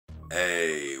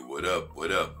Hey, what up,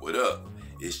 what up, what up?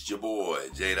 It's your boy,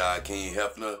 J. King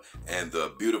Hefner and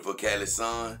the beautiful Cali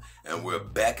Sun, and we're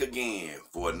back again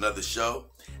for another show.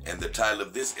 And the title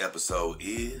of this episode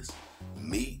is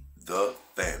Meet the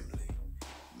Family.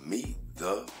 Meet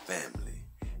the Family.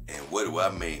 And what do I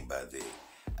mean by that?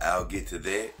 I'll get to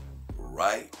that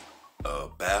right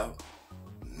about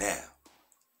now.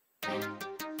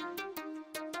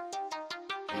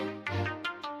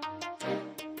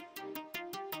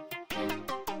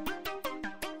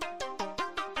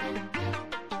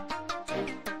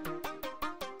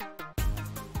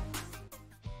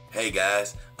 Hey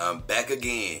guys, I'm back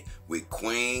again with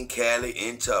Queen Cali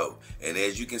in tow. And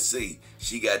as you can see,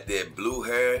 she got that blue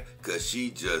hair cause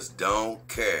she just don't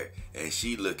care. And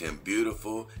she looking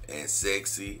beautiful and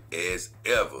sexy as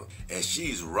ever. And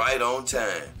she's right on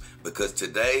time because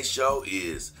today's show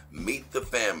is Meet the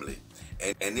Family.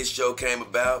 And this show came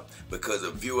about because a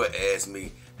viewer asked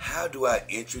me, how do I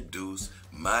introduce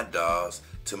my dolls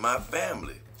to my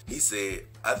family? He said,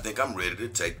 I think I'm ready to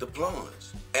take the plunge.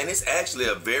 And it's actually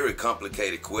a very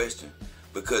complicated question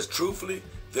because truthfully,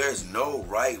 there's no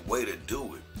right way to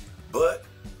do it. But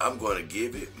I'm going to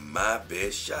give it my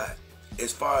best shot.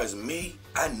 As far as me,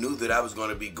 I knew that I was going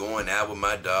to be going out with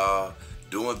my dog,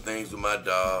 doing things with my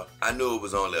dog. I knew it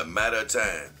was only a matter of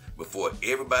time before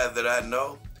everybody that I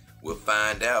know would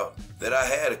find out that I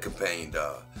had a companion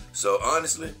dog. So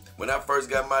honestly, when I first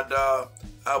got my dog,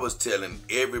 I was telling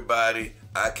everybody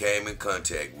I came in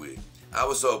contact with. I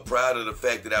was so proud of the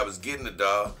fact that I was getting a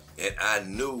dog and I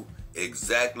knew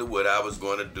exactly what I was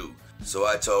going to do. So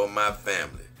I told my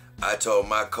family, I told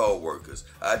my co-workers,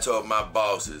 I told my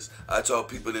bosses, I told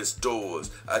people in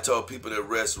stores, I told people in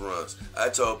restaurants, I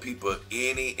told people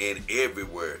any and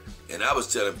everywhere. And I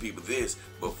was telling people this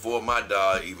before my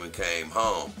dog even came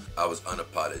home. I was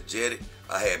unapologetic,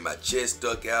 I had my chest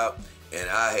stuck out, and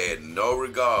I had no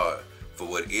regard for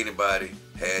what anybody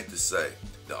had to say.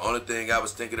 The only thing I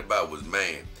was thinking about was,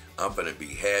 man, I'm gonna be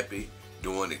happy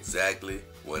doing exactly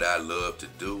what I love to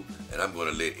do, and I'm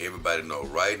gonna let everybody know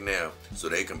right now so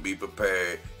they can be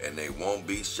prepared and they won't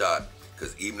be shocked,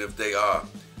 because even if they are,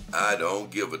 I don't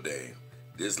give a damn.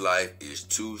 This life is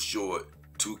too short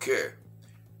to care.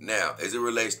 Now, as it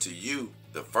relates to you,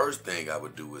 the first thing I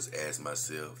would do is ask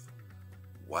myself,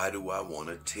 why do I want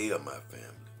to tell my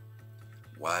family?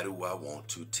 Why do I want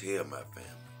to tell my family?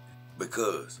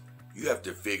 Because you have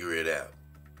to figure it out.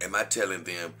 Am I telling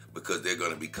them because they're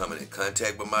going to be coming in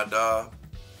contact with my dog?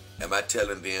 Am I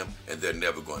telling them and they're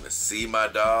never going to see my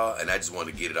dog and I just want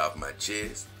to get it off my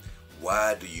chest?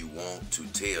 Why do you want to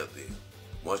tell them?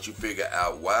 Once you figure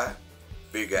out why,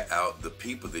 figure out the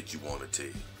people that you want to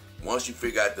tell. Once you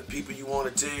figure out the people you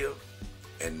want to tell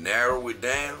and narrow it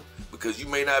down, because you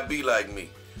may not be like me,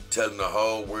 telling the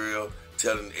whole world,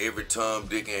 telling every Tom,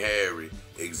 Dick, and Harry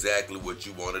exactly what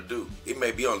you want to do. It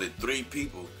may be only 3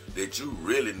 people that you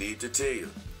really need to tell.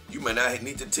 You may not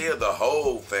need to tell the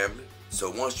whole family. So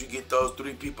once you get those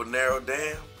 3 people narrowed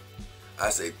down,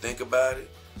 I say think about it,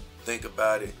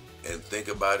 and think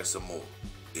about it some more.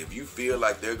 If you feel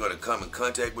like they're going to come in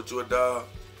contact with your dog,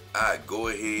 I go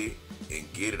ahead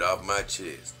and get it off my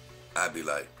chest. I'd be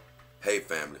like, hey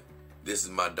family, this is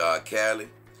my dog Cali.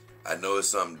 I know it's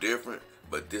something different,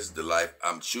 but this is the life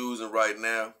I'm choosing right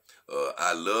now.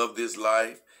 I love this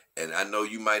life, and I know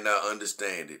you might not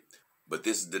understand it, but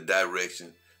this is the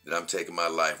direction that I'm taking my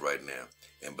life right now.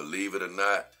 And believe it or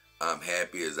not, I'm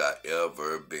happy as I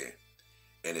ever been.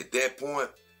 And at that point,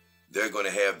 they're going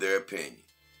to have their opinion.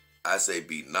 I say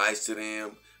be nice to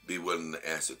them, be willing to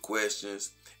answer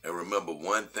questions, and remember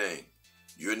one thing,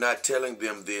 you're not telling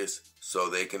them this so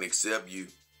they can accept you.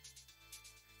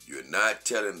 You're not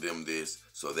telling them this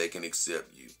so they can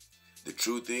accept you. The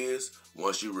truth is,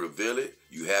 once you reveal it,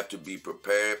 you have to be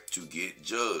prepared to get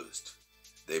judged.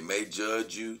 They may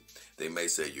judge you. They may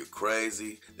say you're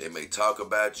crazy. They may talk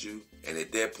about you. And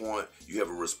at that point, you have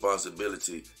a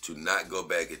responsibility to not go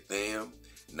back at them,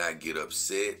 not get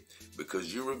upset,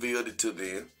 because you revealed it to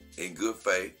them in good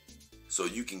faith so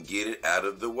you can get it out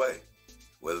of the way.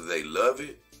 Whether they love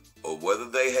it or whether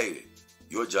they hate it,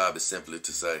 your job is simply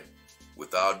to say,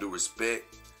 with all due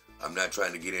respect, I'm not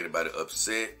trying to get anybody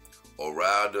upset or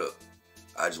riled up.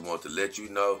 I just want to let you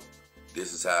know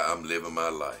this is how I'm living my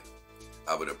life.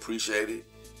 I would appreciate it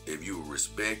if you would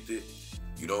respect it.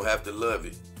 You don't have to love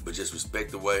it, but just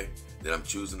respect the way that I'm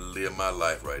choosing to live my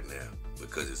life right now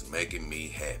because it's making me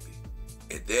happy.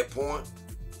 At that point,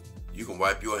 you can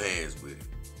wipe your hands with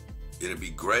it. It'll be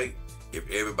great if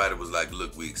everybody was like,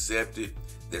 look, we accept it,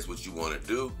 that's what you want to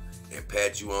do, and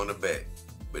pat you on the back.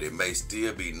 But it may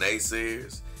still be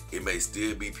naysayers. It may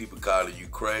still be people calling you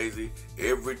crazy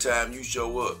every time you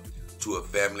show up. to a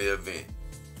family event.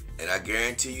 And I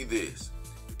guarantee you this,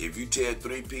 if you tell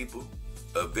 3 people,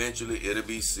 eventually it'll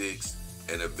be 6,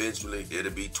 and eventually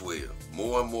it'll be 12.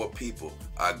 More and more people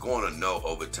are going to know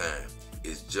over time.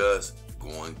 It's just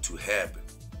going to happen.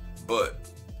 But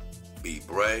be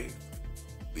brave,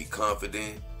 be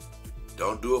confident.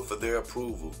 Don't do it for their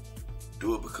approval.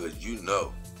 Do it because you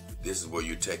know this is where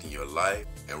you're taking your life.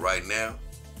 And right now,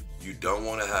 you don't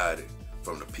want to hide it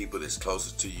from the people that's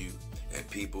closest to you and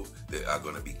people that are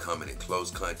going to be coming in close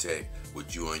contact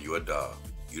with you and your dog.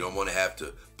 You don't want to have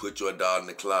to put your dog in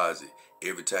the closet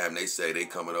every time they say they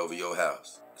coming over your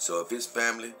house. So if it's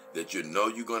family that you know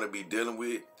you're going to be dealing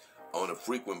with on a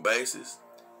frequent basis,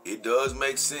 it does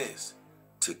make sense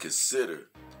to consider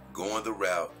going the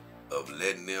route of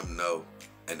letting them know.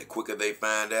 And the quicker they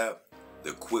find out,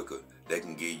 the quicker they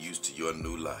can get used to your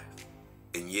new life.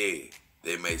 And yeah,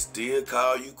 they may still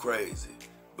call you crazy,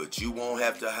 but you won't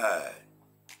have to hide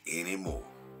anymore.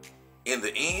 In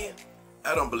the end,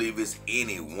 I don't believe it's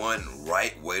any one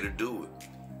right way to do it.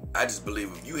 I just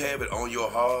believe if you have it on your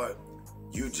heart,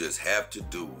 you just have to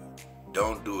do it.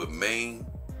 Don't do it mean.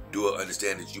 Do it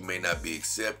understanding that you may not be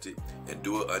accepted, and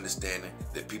do it understanding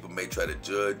that people may try to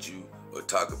judge you or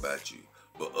talk about you.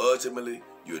 But ultimately,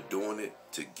 you're doing it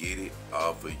to get it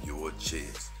off of your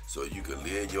chest so you can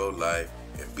live your life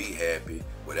and be happy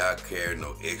without carrying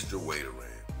no extra weight around.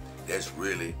 That's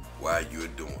really why you're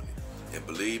doing it. And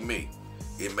believe me,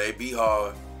 it may be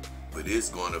hard, but it's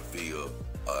going to feel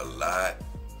a lot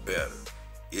better.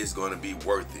 It's going to be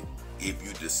worth it if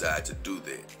you decide to do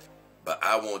that. But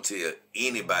I won't tell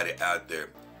anybody out there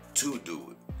to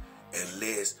do it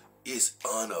unless it's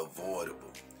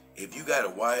unavoidable. If you got a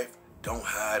wife, don't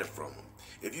hide it from them.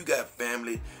 If you got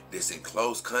family that's in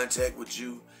close contact with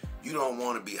you, you don't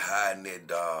want to be hiding that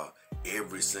dog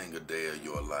every single day of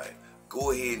your life.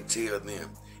 Go ahead and tell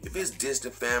them. If it's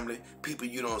distant family, people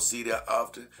you don't see that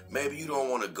often, maybe you don't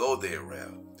want to go that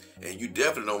route. And you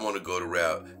definitely don't want to go the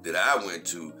route that I went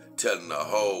to, telling the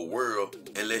whole world,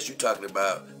 unless you're talking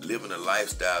about living a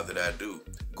lifestyle that I do.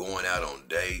 Going out on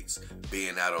dates,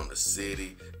 being out on the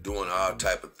city, doing all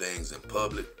type of things in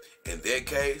public. In that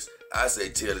case, I say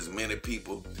tell as many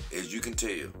people as you can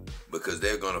tell, because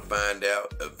they're going to find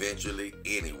out eventually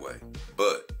anyway.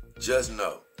 But just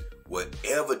know,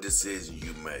 whatever decision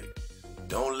you make,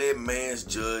 don't let man's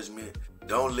judgment,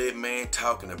 don't let man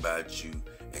talking about you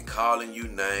and calling you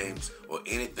names or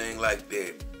anything like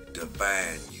that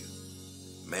define you.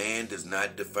 Man does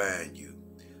not define you.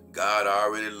 God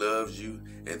already loves you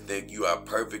and think you are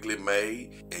perfectly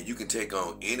made, and you can take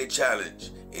on any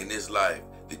challenge in this life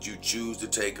that you choose to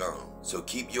take on. So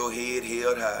keep your head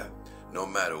held high no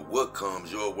matter what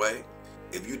comes your way.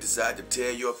 If you decide to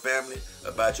tell your family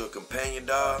about your companion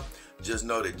dog, just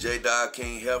know that J Dog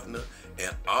King Hefner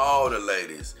and all the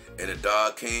ladies in the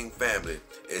Dog King family,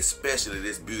 especially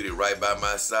this beauty right by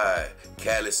my side,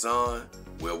 Callie's son,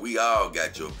 well, we all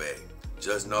got your back.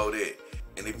 Just know that.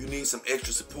 And if you need some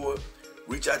extra support,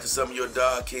 reach out to some of your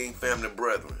Dog King family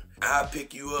brethren. I'll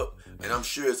pick you up, and I'm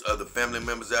sure there's other family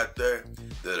members out there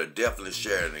that are definitely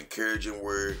sharing an encouraging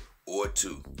word or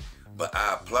two. But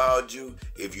I applaud you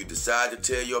if you decide to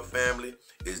tell your family.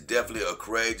 It's definitely a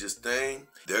courageous thing.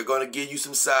 They're going to give you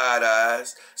some side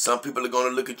eyes. Some people are going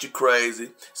to look at you crazy.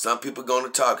 Some people are going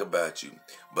to talk about you.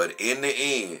 But in the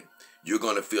end, you're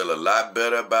going to feel a lot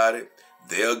better about it.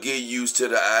 They'll get used to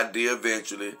the idea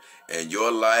eventually, and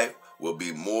your life will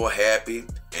be more happy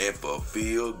and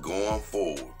fulfilled going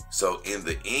forward. So in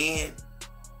the end,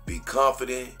 be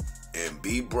confident and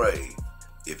be brave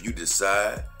if you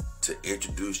decide to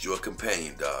introduce your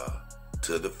companion dog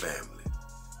to the family.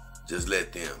 Just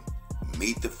let them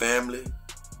meet the family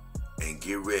and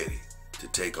get ready to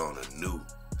take on a new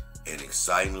and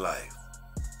exciting life,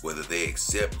 whether they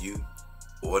accept you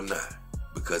or not.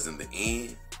 Because in the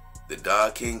end, the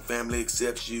Dog King family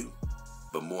accepts you,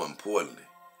 but more importantly,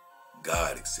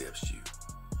 God accepts you,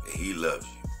 and He loves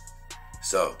you.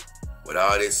 So, with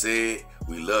all that said,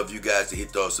 we love you guys to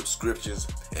hit those subscriptions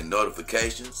and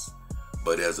notifications.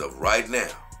 But as of right now,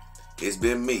 it's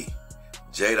been me,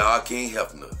 J Dog King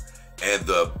Hefner, and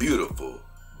the beautiful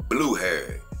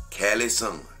blue-haired Callie's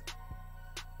son.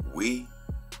 We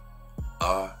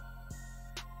are